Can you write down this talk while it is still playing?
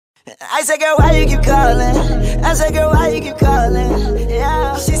I said, girl, why you keep calling? I said, girl, why you keep calling?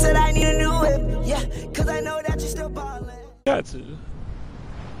 Yeah. She said, I need a new whip. Yeah, cause I know that you're still ballin'. Got to.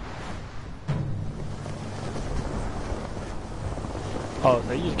 Oh,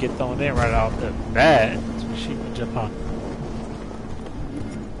 so you just get thrown in right off the bat. So she would jump on.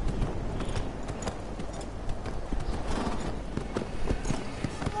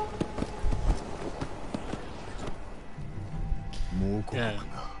 Yeah.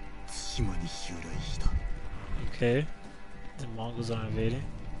 Okay. The Mongols are invading.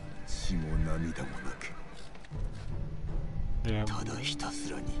 They are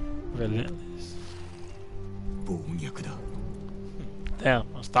relentless. Damn,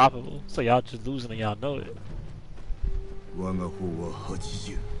 unstoppable. So y'all just losing and y'all know it.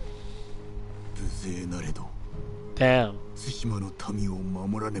 Damn.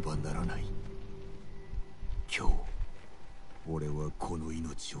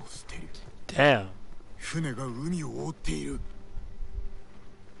 Damn. 船が海を覆っている。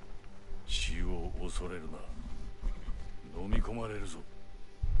死を恐れるな。飲み込まれるぞ。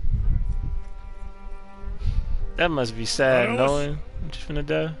That must be sad knowing that you're finna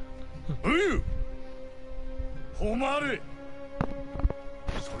die. 誉れ。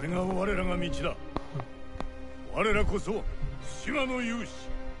それが我らが道だ。我らこそ島の勇士。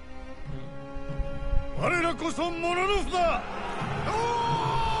我らこそモノノフだ。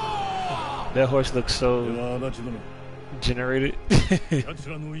That horse looks so generated.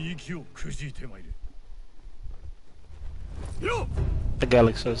 That guy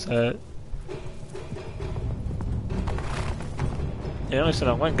looks so sad. You only said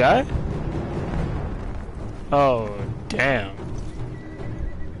on one guy? Oh, damn.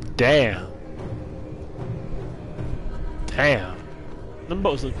 Damn. Damn. Them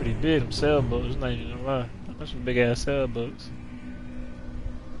boats look pretty big, them sailboats, not even gonna lie. That's some big ass sailboats.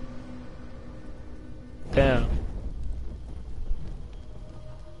 Damn.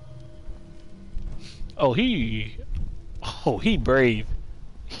 Oh, he brave.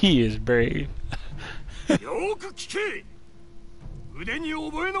 He is brave. Oh,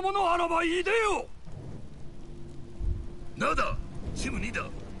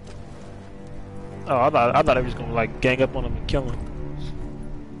 I thought he was gonna like gang up on him and kill him.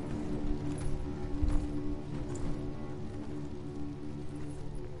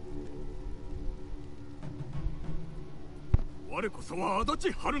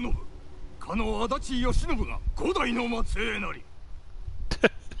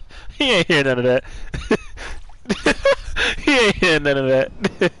 He ain't hear none of that. He ain't hear none of that.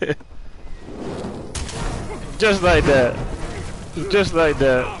 Just like that. Just like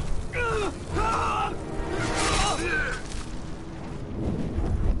that.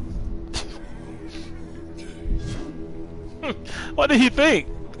 What did he think?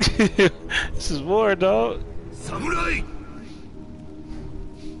 This is war, dog. Samurai.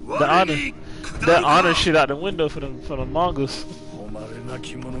 That honor shit out the window for the Mongols.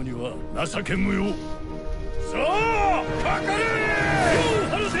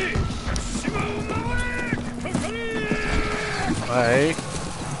 Alright.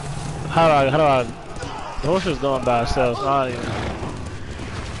 How do I the horse is going by itself, so I don't even.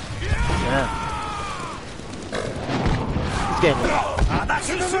 Yeah. This game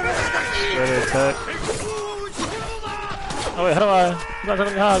is ready attack. Oh wait, how do I not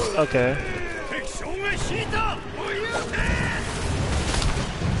gonna be hot? Okay.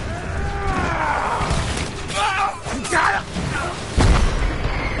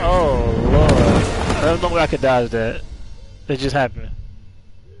 Oh lord. There's no way I could dodge that. It just happened.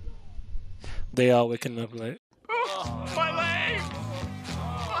 They all waking up like. Oh, my leg!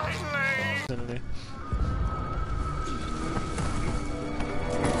 My leg!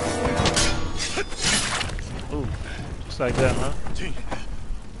 Ooh, just like that, huh?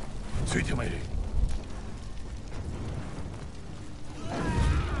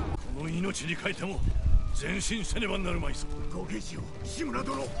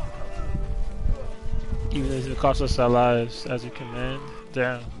 Even if it costs us our lives, as you command.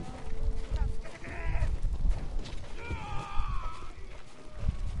 Damn.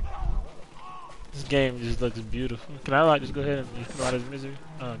 This game just looks beautiful. Can I like just go ahead and just come out of this misery?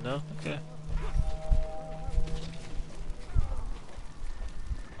 Oh no? Okay.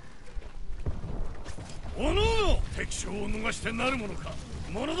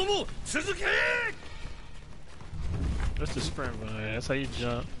 That's the sprint run, that's how you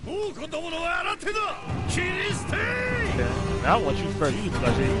jump. Okay. Now I want you first. You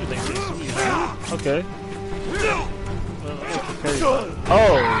like you think this sweet. Okay.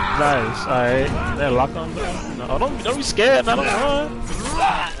 Oh, nice. Alright. That lock on. No, don't be scared. Not run.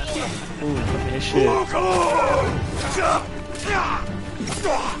 Ooh, look at his shit.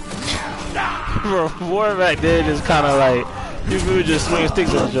 Bro, war back there just kind of like, people would just swing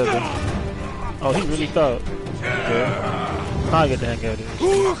sticks at each other. Oh, he really thought. Okay. I'll get the hang out of this.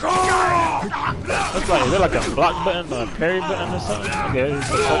 Looks like, is that like a block button or a parry button or something? Okay, it's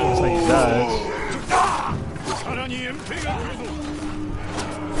like he dies.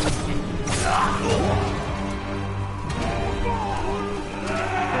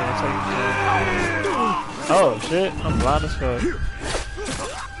 Oh shit, I'm blind as fuck.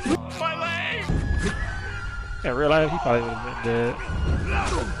 In real life, he probably would have been dead.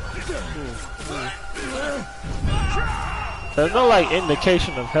 There's no like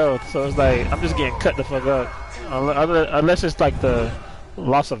indication of health, so it's like I'm just getting cut the fuck up. Unless it's like the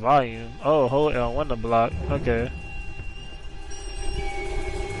loss of volume. Oh, hold L1 to block. Okay.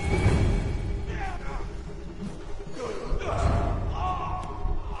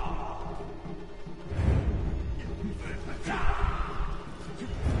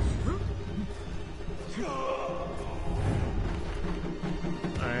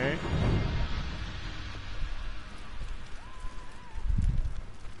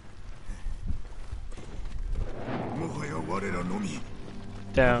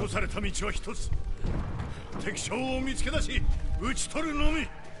 Damn. Just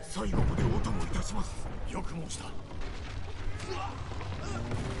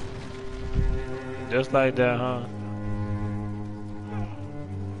like that, huh?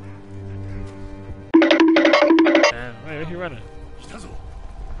 Damn, where he running?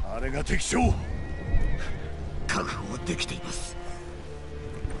 あれが敵将。覚悟できています。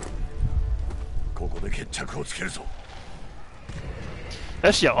ここで決着をつけるぞ。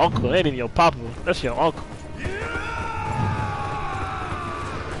 That's your uncle, ain't even your papa. That's your uncle.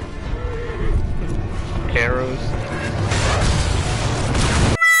 Arrows.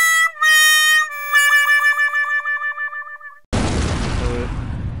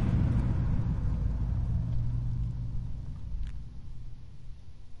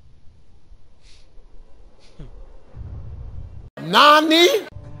 Nani?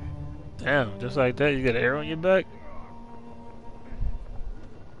 Damn, just like that, you got an arrow on your back?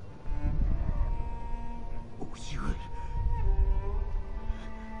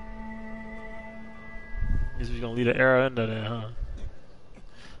 Guess we're gonna leave the arrow under there, huh?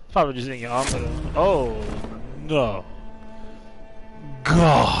 Probably just in your armor though. Oh no.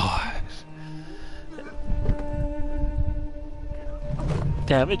 God.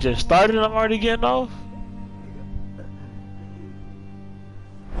 Damn, it just started and I'm already getting off?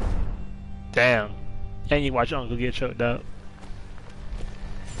 Damn. And you watch Uncle get choked out.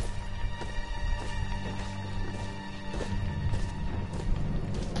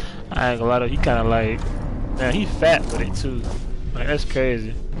 I ain't gonna lie though, he kinda like, man, he fat with it too. Like that's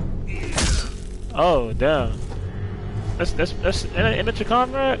crazy. Oh damn. That's ain't that your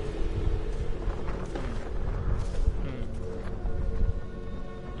comrade?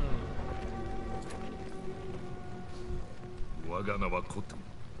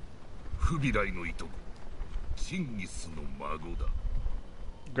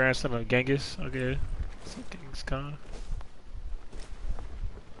 Grandson of Genghis, okay. So Genghis Khan.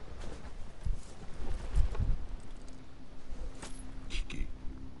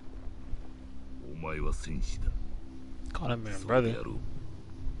 Call him man, brother.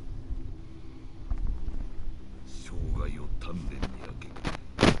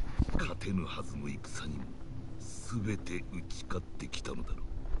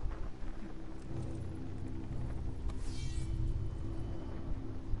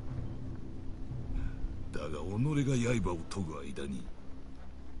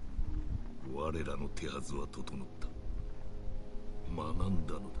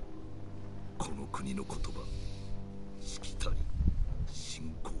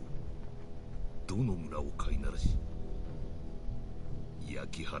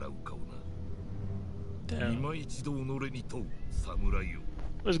 Damn.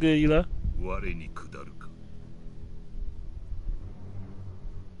 What's good, Ela?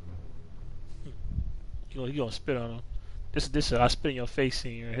 You gonna spit on him. This I spit in your face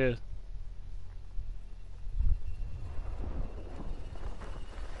scene right here.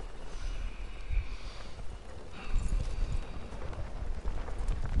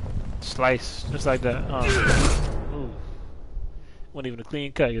 Slice, just like that. Ooh. Wasn't even a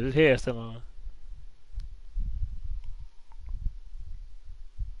clean cut because his hair's still on.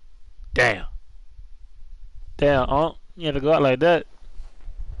 Damn. Damn, you had to go out like that.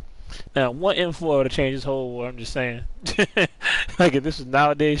 Now, one M4 would have changed this whole war, I'm just saying. Like, if this was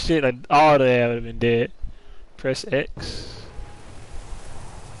nowadays shit, like, all the would have been dead. Press X.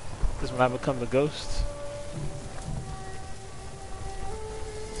 This when I become the ghost.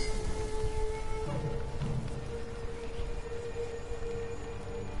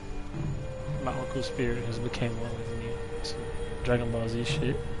 My uncle's spirit has become one with me. Some Dragon Ball Z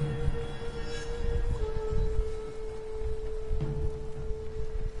shit.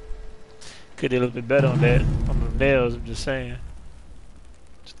 Could do a little bit better on that, on the nails, I'm just saying.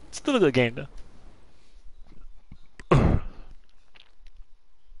 Still a good game though.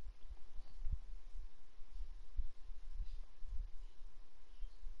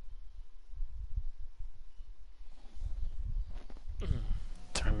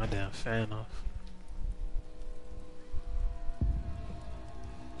 Turn my damn fan off.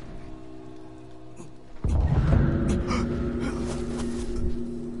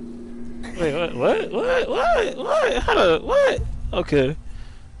 Wait, what? How the, what? Okay.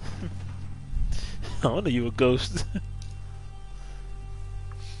 I wonder you a ghost.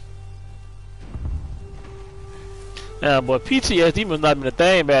 Yeah, boy, PTSD must not have been a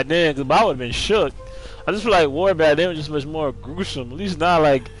thing back then, because I would have been shook. I just feel like war back then was just much more gruesome. At least now,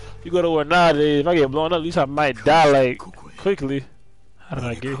 like, you go to war nowadays, if I get blown up, at least I might die, like, quickly. How did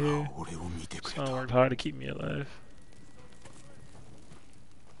I get here? Someone worked hard to keep me alive.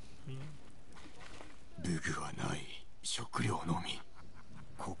 武具はない。食料のみ。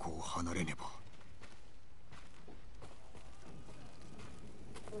ここを離れねば。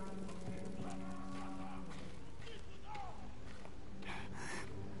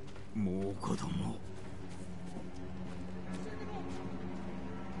もう子供。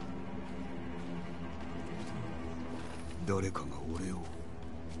誰かが俺を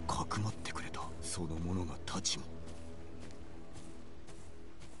かくまってくれた。その者が立ちも。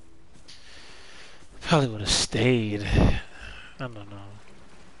 Probably would have stayed. I don't know.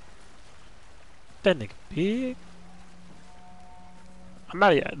 That nigga big. I'm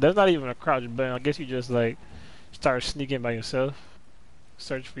not. That's not even a crouch button. I guess you just like start sneaking by yourself.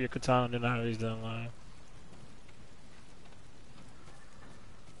 Search for your katana, and then I always done line.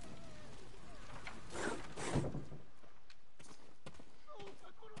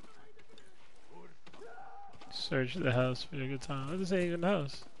 Search the house for your katana. This ain't even the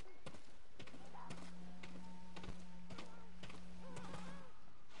house.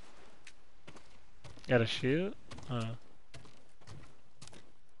 Got a shield? Huh.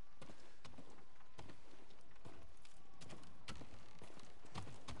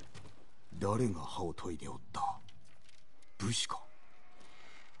 Whoが歯を研いでおった？武士か？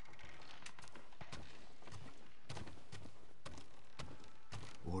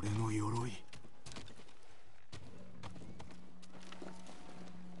俺の鎧。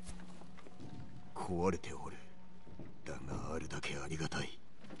壊れておる。だがあるだけありがたい。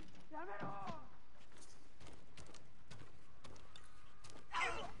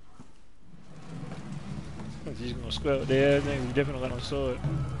 He's gonna square there. I think we definitely got no sword.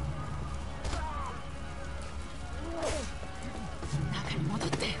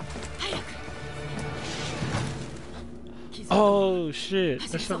 Oh shit!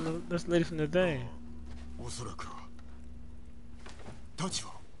 That's from that's the lady from the thing. おそらくは。タチ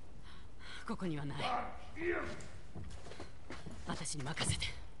は。ここにはない。私に任せて。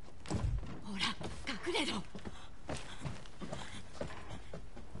ほら、隠れろ。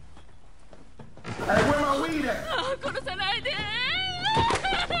 Hey, where my weed at? 殺さないで。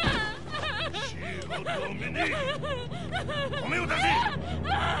仕事を見に。米を出せ。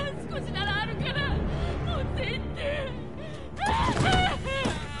少しならあるから持って行って。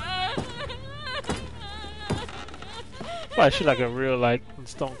Why she like a real like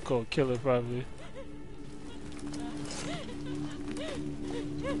Stone Cold Killer probably.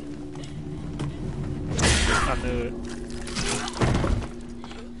 I knew it.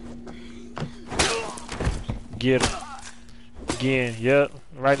 Get him. Again, yep.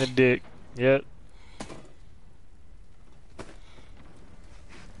 Right in the dick. Yep.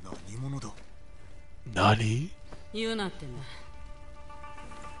 Nani? 言うなってね。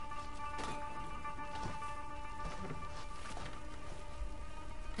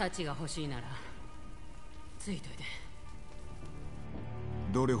太刀が欲しいならついといて。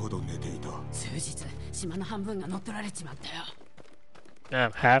どれほど寝ていた？数日、島の半分が乗っ取られちまったよ。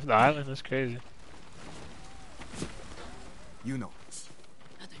Damn, half the island? That's crazy. You know.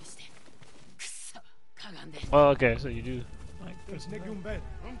 後にして。くそ、かがんで。Oh, okay, so you do. Like, Let's make you bed.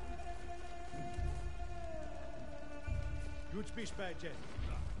 You speak bad, Jet.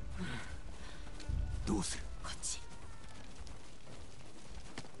 どうする？こっち。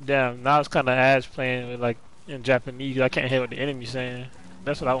 damn, now it's kind of ass playing with like in Japanese. I can't hear what the enemy's saying.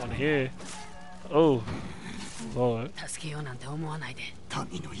 That's what I want to hear. Oh, Lord. 助けようなんて思わないで。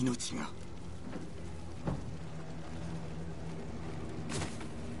民の命が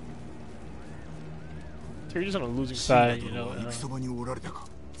So you're just on the losing side, you know. 戦そばにおられたか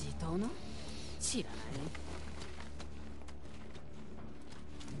地頭の知らない。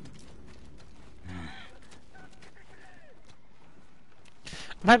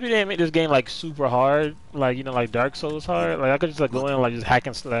 I'm happy they didn't make this game like super hard, like you know, like Dark Souls hard. Like I could just like go in and like just hack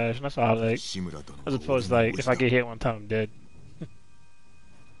and slash, and that's all I like. 志村殿 As が opposed to 俺 like に if I 応じ get hit one time, I'm dead.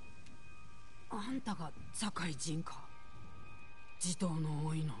 あんたが堺人か。地頭の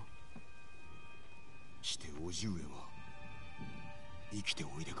多いの。たして叔父上は生きて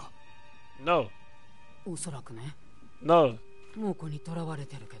おいでか No, おそらくね。 no, 猛虎に囚われ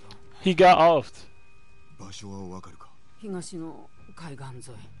てるけど。 he got offed. 場所はわかるか東の海岸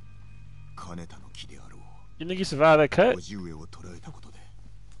沿い。金田の木であろう You think he survived that cut? 叔父上を捕らえたことで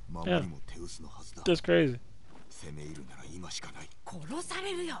守りも手薄のはずだ That's crazy. 攻め入るなら今しかない殺さ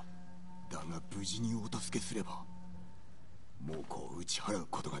れるよ。だが無事にお助けすれば猛虎を打ち払う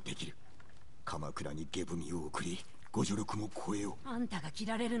ことができる鎌倉に下踏みを送りご助力も超えようあんたが切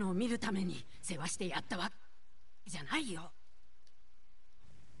られるのを見るために世話してやったわじゃないよ。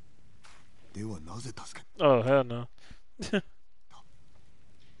ではなぜ助け Oh hell no.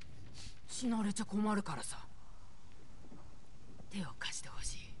 死なれちゃ困るからさ。手を貸してほ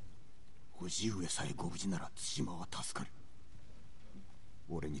しい。叔父上さえご無事なら対馬は助かる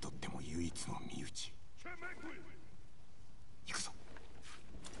俺にとっても唯一の身内行くぞ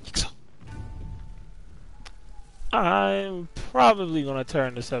I'm probably gonna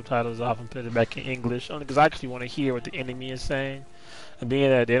turn the subtitles off and put it back in English, only because I actually want to hear what the enemy is saying. And being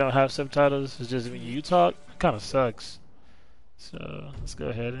that they don't have subtitles, it's just when you talk, it kind of sucks. So let's go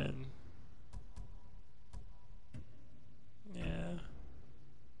ahead and yeah.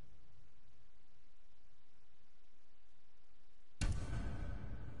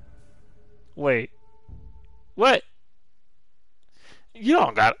 Wait, what? You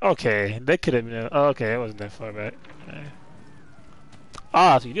don't got okay. That could have been. Oh, okay, it wasn't that far back. Okay.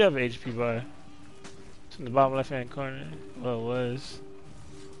 Ah, so you do have an HP bar. It's in the bottom left-hand corner. Well, it was.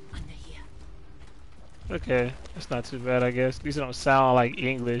 Under here. Okay, that's not too bad, I guess. These don't sound like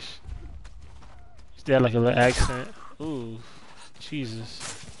English. They have like a little accent. Ooh,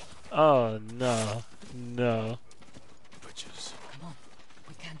 Jesus. Oh no, no. Butchers. Come on.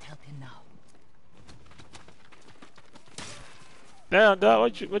 We can't help him now. Damn,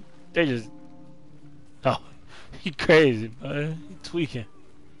 dog, what, they just... Oh, he crazy, bud. He tweaking.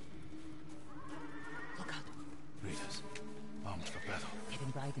 Look out. Readers, armed for battle. They've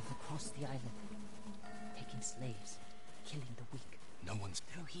been riding across the island. Taking slaves. Killing the weak. No one's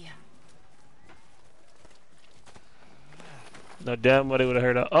Through here. No damn well they would have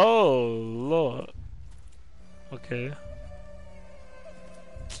heard of. Oh, Lord. Okay.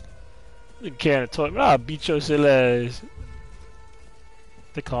 You can't talk. I'll beat your silly ass.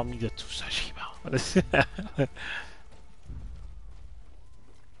 They call me the Tsushima.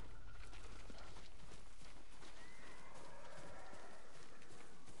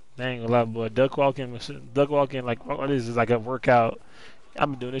 They ain't gonna lie, boy. Duck walking like what is this? Like a workout. I've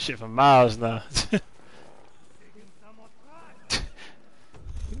been doing this shit for miles now.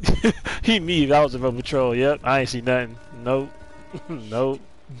 He me if I was a road patrol. Yep, I ain't see nothing. Nope. Nope.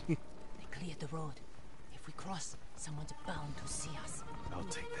 They cleared the road. If we cross, someone's bound to see us. I'll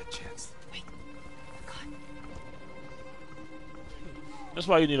take that chance. Wait. God. That's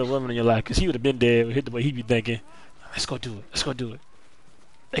why you need a woman in your life, cause he would have been dead. Hit the way he be thinking. Let's go do it. Let's go do it.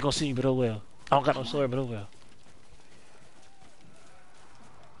 They gonna see me, but oh well. I don't got no sword, but oh well.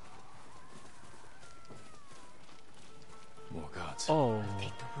 More guards. Oh,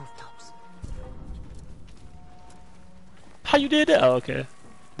 Take the rooftops. how you did that? Oh, okay.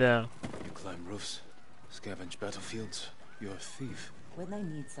 Damn. You climb roofs, scavenge battlefields. You're a thief. When I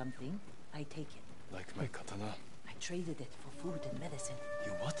need something, I take it. Like my katana. I traded it for food and medicine.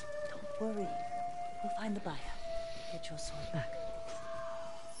 You what? Don't worry. We'll find the buyer. Get your sword back.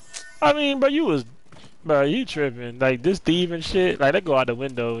 I mean, but you tripping. Like this thieving shit, like that go out the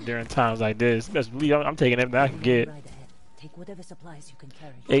window during times like this. Best believe I'm taking everything I can get. Right ahead. Take whatever supplies you can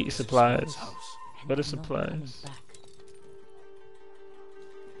carry. 8 supplies. This house. And What are I'm not coming supplies? back.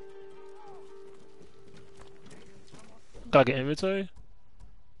 Got like an inventory.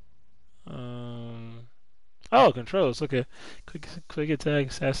 Oh, controls. Okay. Quick attack,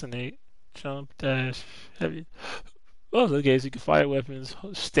 assassinate, jump, dash, heavy. Oh, okay. So you can fire weapons.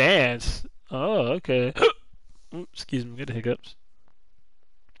 Stance. Oh, okay. Excuse me. Get the hiccups.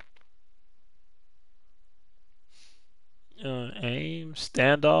 Aim,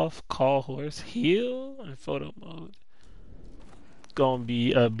 standoff, call horse, heal, and photo mode. Gonna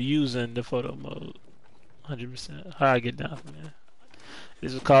be abusing the photo mode. 100%. How I get down from there.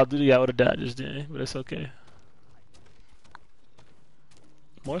 This was Call of Duty, I would have died just then, but it's okay.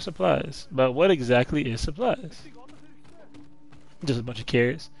 More supplies. But what exactly is supplies? Just a bunch of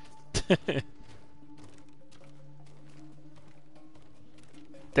carrots.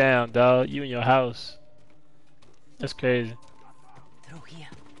 Damn, dog. You in your house. That's crazy. Through here.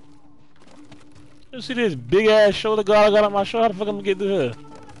 You see this big ass shoulder guard I got on my shoulder? How the fuck I'm gonna get through here?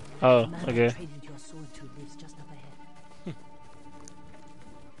 Oh, Man okay. I traded your sword to lives just up ahead.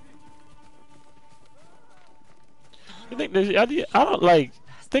 You think this? I don't like.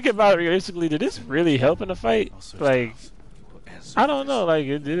 Think about it realistically. Did this really help in the fight? Like, I don't know. Like,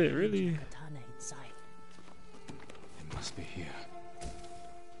 did it really? Katana inside. It must be here.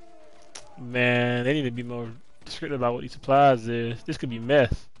 Man, they need to be more descriptive about what these supplies is. This could be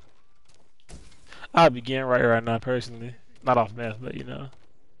meth. I'd be getting right now, personally. Not off meth, but you know.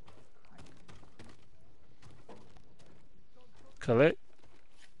 Collect.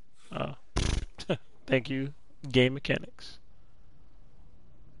 Oh, thank you. Game mechanics.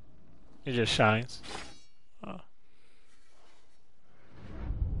 It just shines. Oh.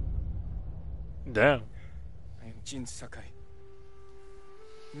 Damn. I am Jin Sakai,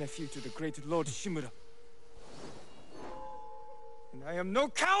 nephew to the great Lord Shimura. And I am no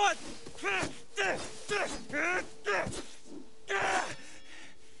coward!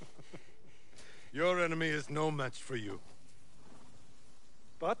 Your enemy is no match for you.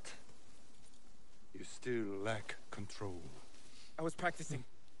 But You still lack control. I was practicing.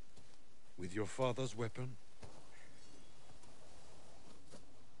 With your father's weapon?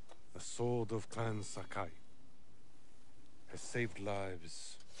 The sword of Clan Sakai has saved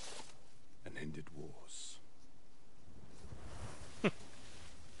lives and ended wars.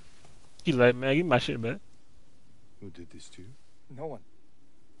 He like, man, give me my shit back. Who did this to you? No one.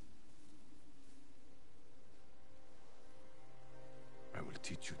 I will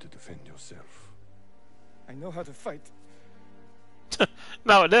teach you to defend yourself. I know how to fight.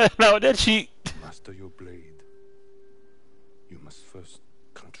 Now that cheat. To master your blade, you must first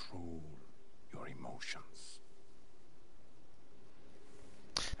control your emotions.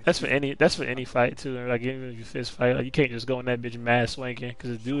 That's for any fight too. Like even if you fist fight, like, you can't just go in that bitch mad swinging.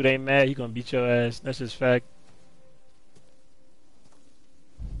 Because if dude ain't mad, he gonna beat your ass. That's just fact.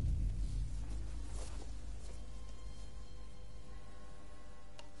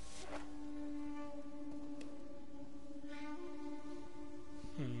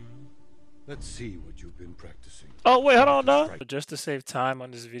 Let's see what you've been practicing. Oh wait, hold on, though. Just to save time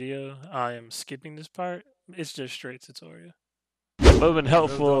on this video, I am skipping this part. It's just straight tutorial. It would have been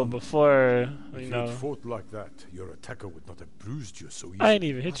helpful before, you If know. you'd fought like that, your attacker would not have bruised you so easily. I ain't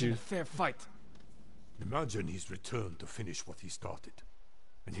even hit you. A fair fight. Imagine he's returned to finish what he started.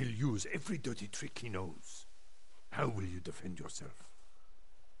 And he'll use every dirty trick he knows. How will you defend yourself?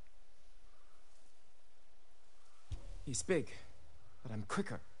 He's big, but I'm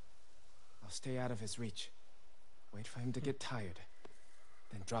quicker. I'll stay out of his reach. Wait for him to get tired.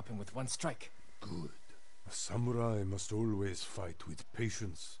 Then drop him with one strike. Good. A samurai must always fight with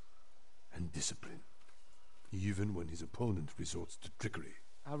patience and discipline, even when his opponent resorts to trickery.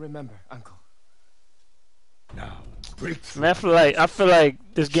 I'll remember, Uncle. Now, break through. Man, I feel like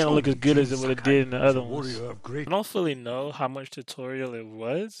this game will look as good as it would have did in the other ones. Warrior of great. I don't fully know how much tutorial it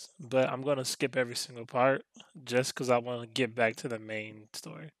was, but I'm gonna skip every single part just because I want to get back to the main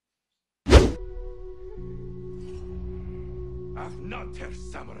story. I've not her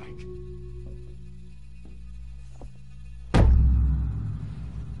samurai.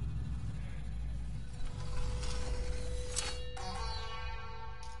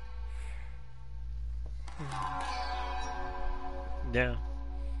 Damn.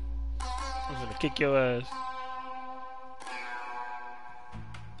 I'm gonna kick your ass.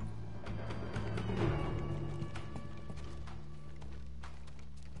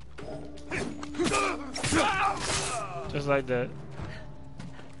 Just like that.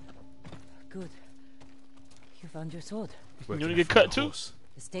 Good. You found your sword. You wanna get cut too?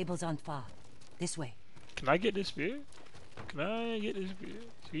 The stables aren't far. This way. Can I get this spear? Can I get this spear?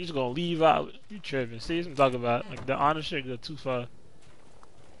 So you just gonna leave out? You tripping? See what I'm talking about? Like the honor shit go too far.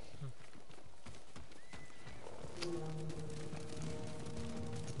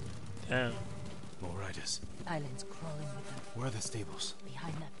 Damn. More riders. Islands crawling with them. Where are the stables?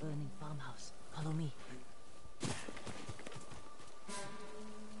 Behind that burning farmhouse. Follow me.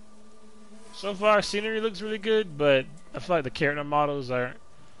 So far, scenery looks really good, but I feel like the character models are.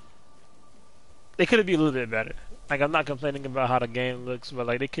 They could be a little bit better. Like, I'm not complaining about how the game looks, but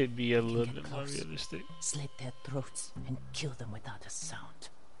like, it could be a little Get bit more close, realistic. slit their throats, and kill them without a sound.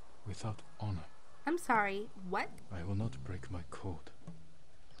 Without honor, I'm sorry, what? I will not break my code.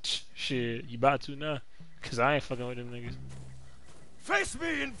 Shit, you about to now? Cause I ain't fucking with them niggas. Face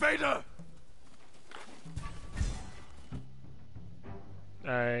me, invader!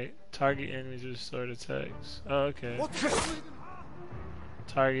 Alright, target enemies with sword attacks. Oh, okay.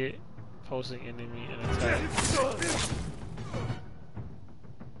 Target posing enemy and attack.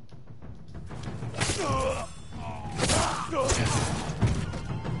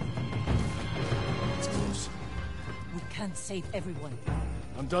 It's close. We can't save everyone.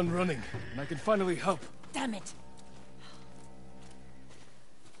 I'm done running, and I can finally help. Damn it!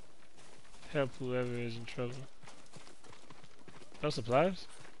 Help whoever is in trouble. No supplies?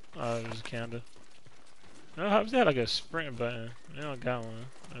 Oh, there's a candle. No, how does that like a sprint button? I don't got one.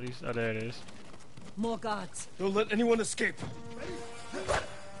 At least, oh, there it is. More guards. Don't let anyone escape.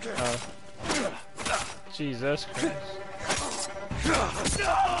 Oh. Jesus Christ.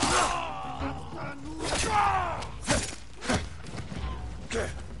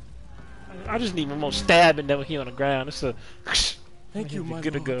 I just need one more stab and then he on the ground. It's a. Thank you, my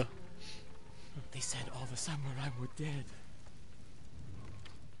good to lord. go. They said all the samurai were dead.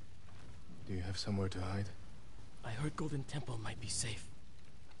 Do you have somewhere to hide? I heard Golden Temple might be safe.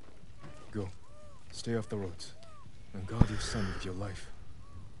 Go. Stay off the roads. And guard your son with your life.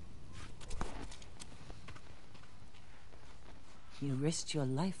 You risked your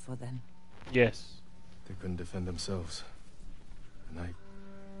life for them. Yes. They couldn't defend themselves. And I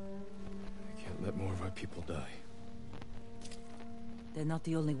can't let more of our people die. They're not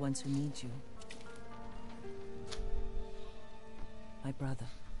the only ones who need you. My brother.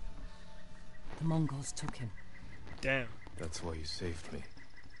 The Mongols took him. Damn. That's why you saved me.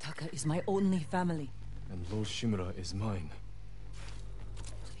 Taka is my only family. And Lord Shimura is mine.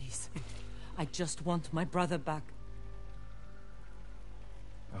 Please. I just want my brother back.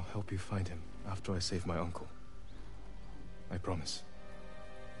 I'll help you find him after I save my uncle. I promise.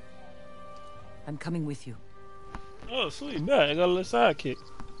 I'm coming with you. Oh, sweet. Bet. I got a little sidekick.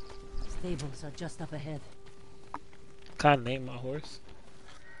 Stables are just up ahead. Can I name my horse?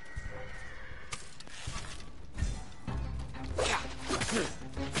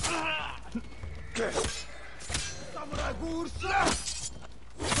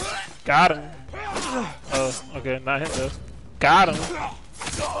 Got him. Oh, okay, not him though. Got him.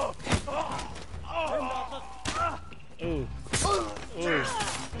 Ooh. Ooh.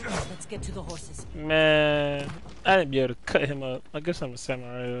 Let's get to the horses. Man, I didn't be able to cut him up. I guess I'm a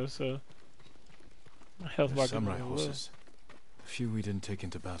samurai though, so my health bar Samurai horses. A few we didn't take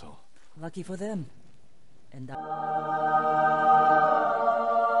into battle. Lucky for them. And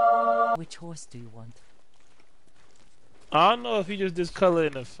which horse do you want? I don't know if he just discolor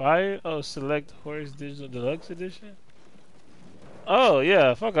in the fire. Oh, select horse digital deluxe edition. Oh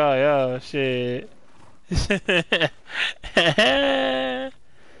yeah, fuck all y'all shit. This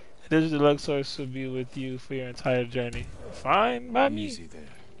deluxe horse will be with you for your entire journey. Fine by me. Easy there.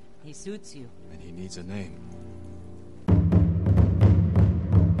 He suits you. And he needs a name.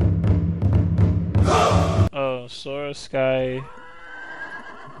 Oh, Sora Sky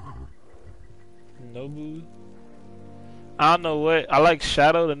Nobu. I don't know what I like.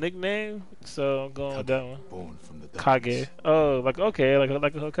 Shadow, the nickname, so I'm going with that one. Born from the Kage. Oh, like okay, like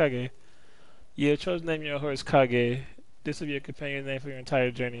a Hokage. Yeah, chose name your horse Kage. This will be your companion name for your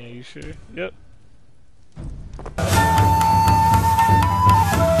entire journey. Are you sure? Yep.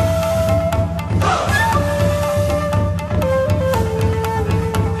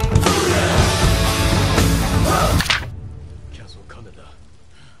 Castle Canada.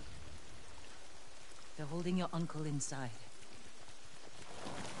 They're holding your uncle inside.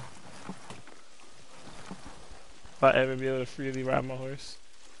 If I ever be able to freely ride my horse.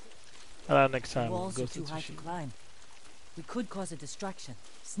 Next time. Walls are Ghost too of high to Tsushima. climb. We could cause a distraction.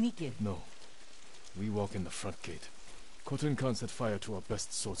 Sneak in. No. We walk in the front gate. Khotun Khan set fire to our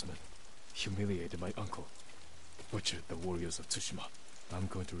best swordsman. Humiliated my uncle. Butchered the warriors of Tsushima. I'm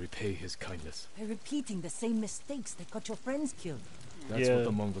going to repay his kindness. By repeating the same mistakes that got your friends killed. That's Yeah. what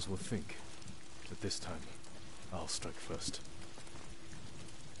the Mongols will think. But this time, I'll strike first.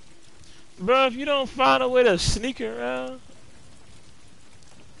 Bro, if you don't find a way to sneak around,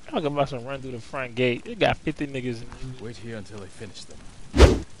 I'm about to run through the front gate. It got 50 niggas in it. Wait here until I finish them.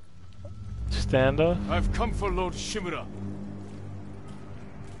 Stand up. I've come for Lord Shimura.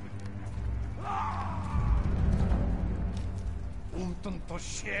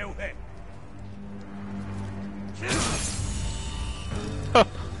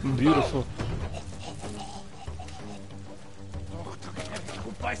 Beautiful.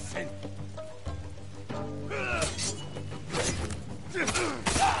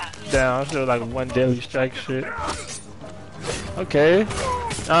 Down, I feel like one deadly strike shit. Okay.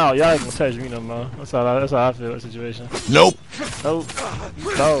 Oh, y'all ain't gonna touch me no more. That's how I feel in the situation. Nope. Nope.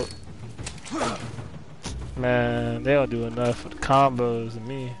 Nope. Man, they don't do enough for the combos to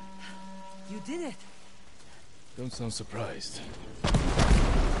me. You did it. Don't sound surprised.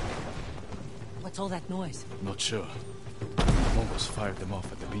 What's all that noise? Not sure. Mongols fired them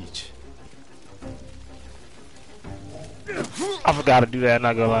off at the beach. I forgot to do that,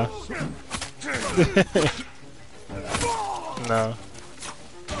 not gonna lie. No.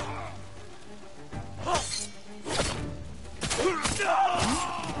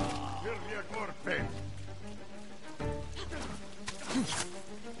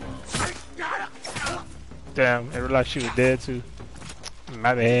 Damn, it looked like she was dead too.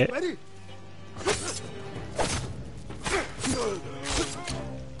 My bad.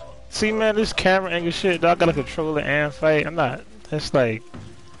 See, man, this camera angle shit, I gotta control it and fight. I'm not. That's like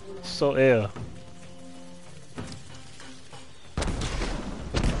so ill.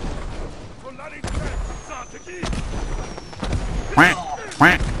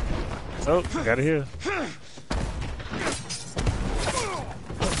 Oh, got it here.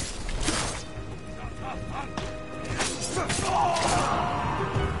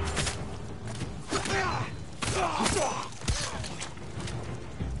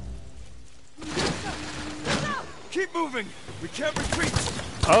 Keep moving. We can't retreat.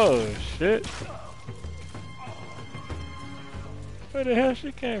 Oh shit! Where the hell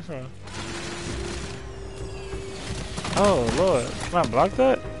she came from? Oh lord, can I block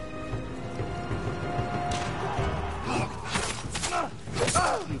that?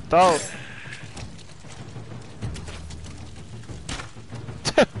 You thought.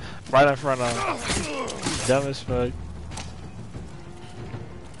 Right in front of him. Dumb as fuck.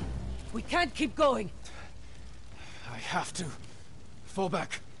 We can't keep going. I have to. Fall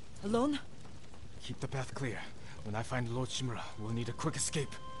back. Alone? Keep the path clear. When I find Lord Shimura, we'll need a quick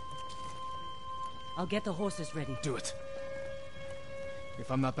escape. I'll get the horses ready. Do it. If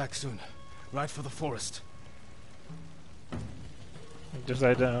I'm not back soon, ride for the forest. Just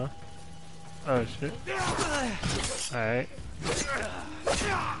like that, huh? Oh shit. Alright.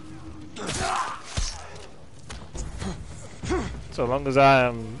 So long as I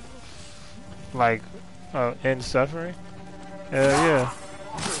am like in suffering, yeah.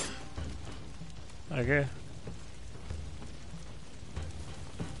 Okay.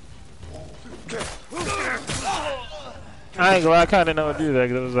 I ain't gonna lie, I kinda know how to do that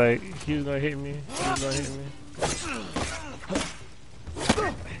because it was like he was gonna hit me, he was gonna hit me.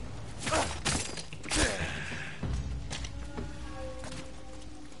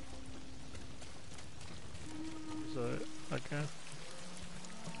 So okay.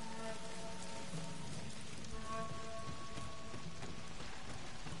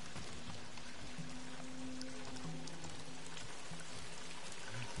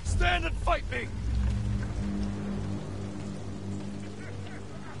 Stand and fight me.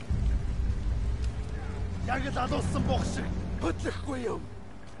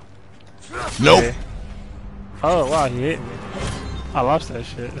 Nope. Okay. Oh wow, he hit me. I lost that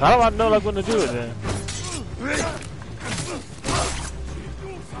shit. How do I know like when to do it then?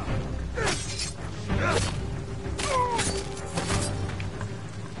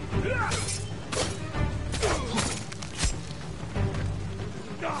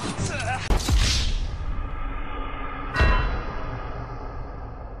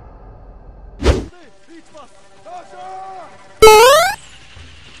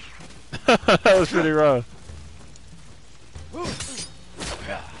 That was pretty rough.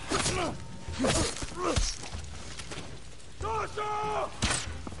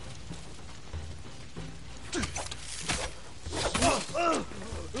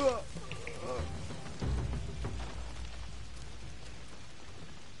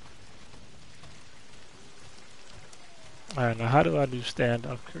 Alright, now how do I do stand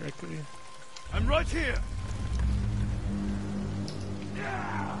up correctly? I'm right here.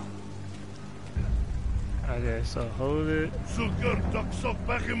 Okay, so hold it. Oh,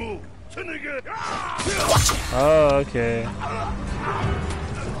 Oh, okay.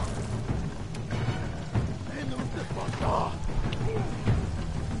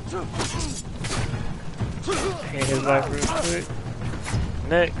 Hit his life real quick.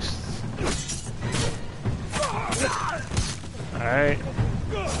 Next. Alright.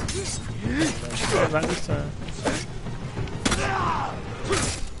 Not this time.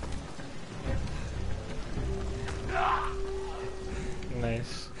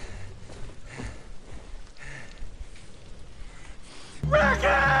 Nice.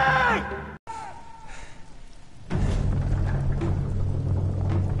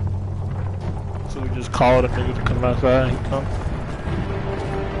 So we just called a nigga to come outside and he come.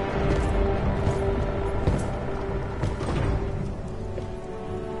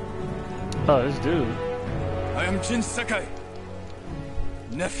 Oh, this dude. I am Jin Sakai,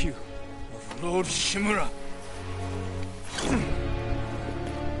 nephew of Lord Shimura.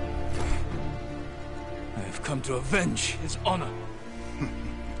 I have come to avenge his honor.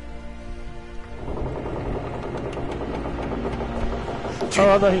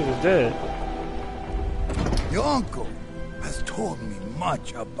 Oh, I thought he was dead. Your uncle has told me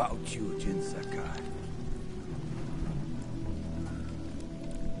much about you, Jin Sakai.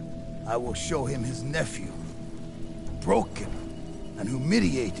 I will show him his nephew, broken and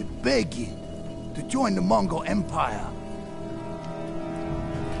humiliated, begging to join the Mongol Empire.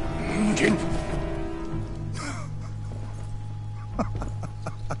 Jin.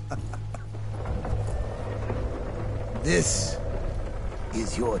 This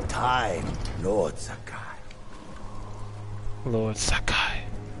is your time, Lord Sakai. Lord Sakai.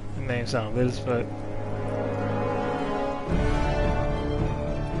 The name sounds lit as fuck.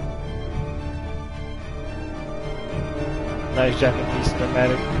 Nice Japanese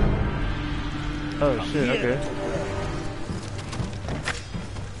cinematic. Oh shit, okay.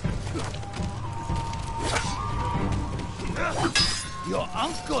 Your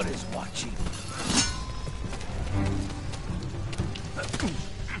uncle is watching.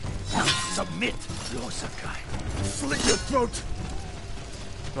 Submit, Lord Sakai. Slit your throat.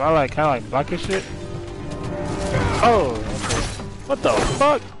 Do I like kinda like block his shit? Oh, okay. What the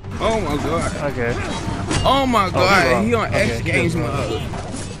fuck? Oh my god. Okay. Oh my god, he on okay, X Games mode.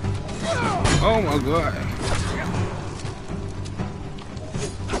 Oh my god.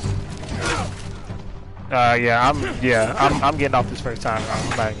 I'm getting off this first time. I'm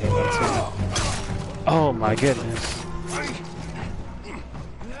not getting that too. Oh my goodness.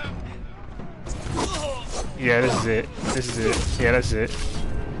 Yeah, this is it. This is it. Yeah, that's it.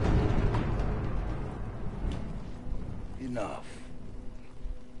 Enough.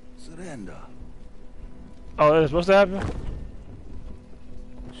 Surrender. Oh, that's supposed to happen?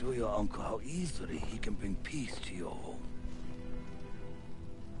 Show your uncle how easily he can bring peace to your home.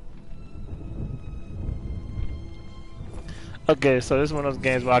 Okay, so this is one of those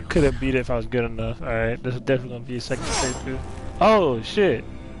games where I could have beat it if I was good enough. Alright, this is definitely gonna be a second playthrough. Oh shit.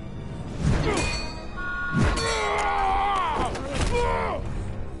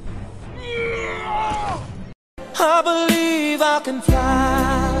 I believe I can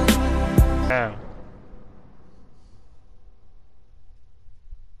fly. Damn.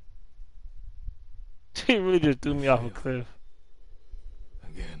 He really just threw me off a cliff.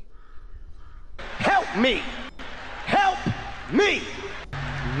 Again. Help me! Help me!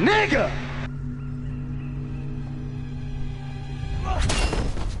 Nigga!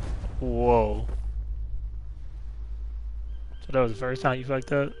 Whoa. So that was the first time you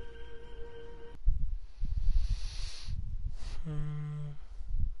fucked up?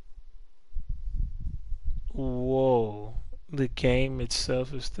 Whoa. The game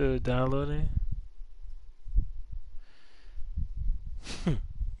itself is still downloading?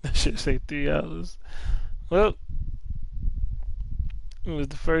 That should say 3 hours. Well, it was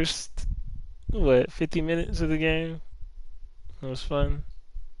the first, what, 50 minutes of the game? It was fun.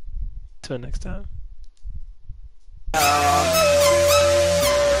 Till next time.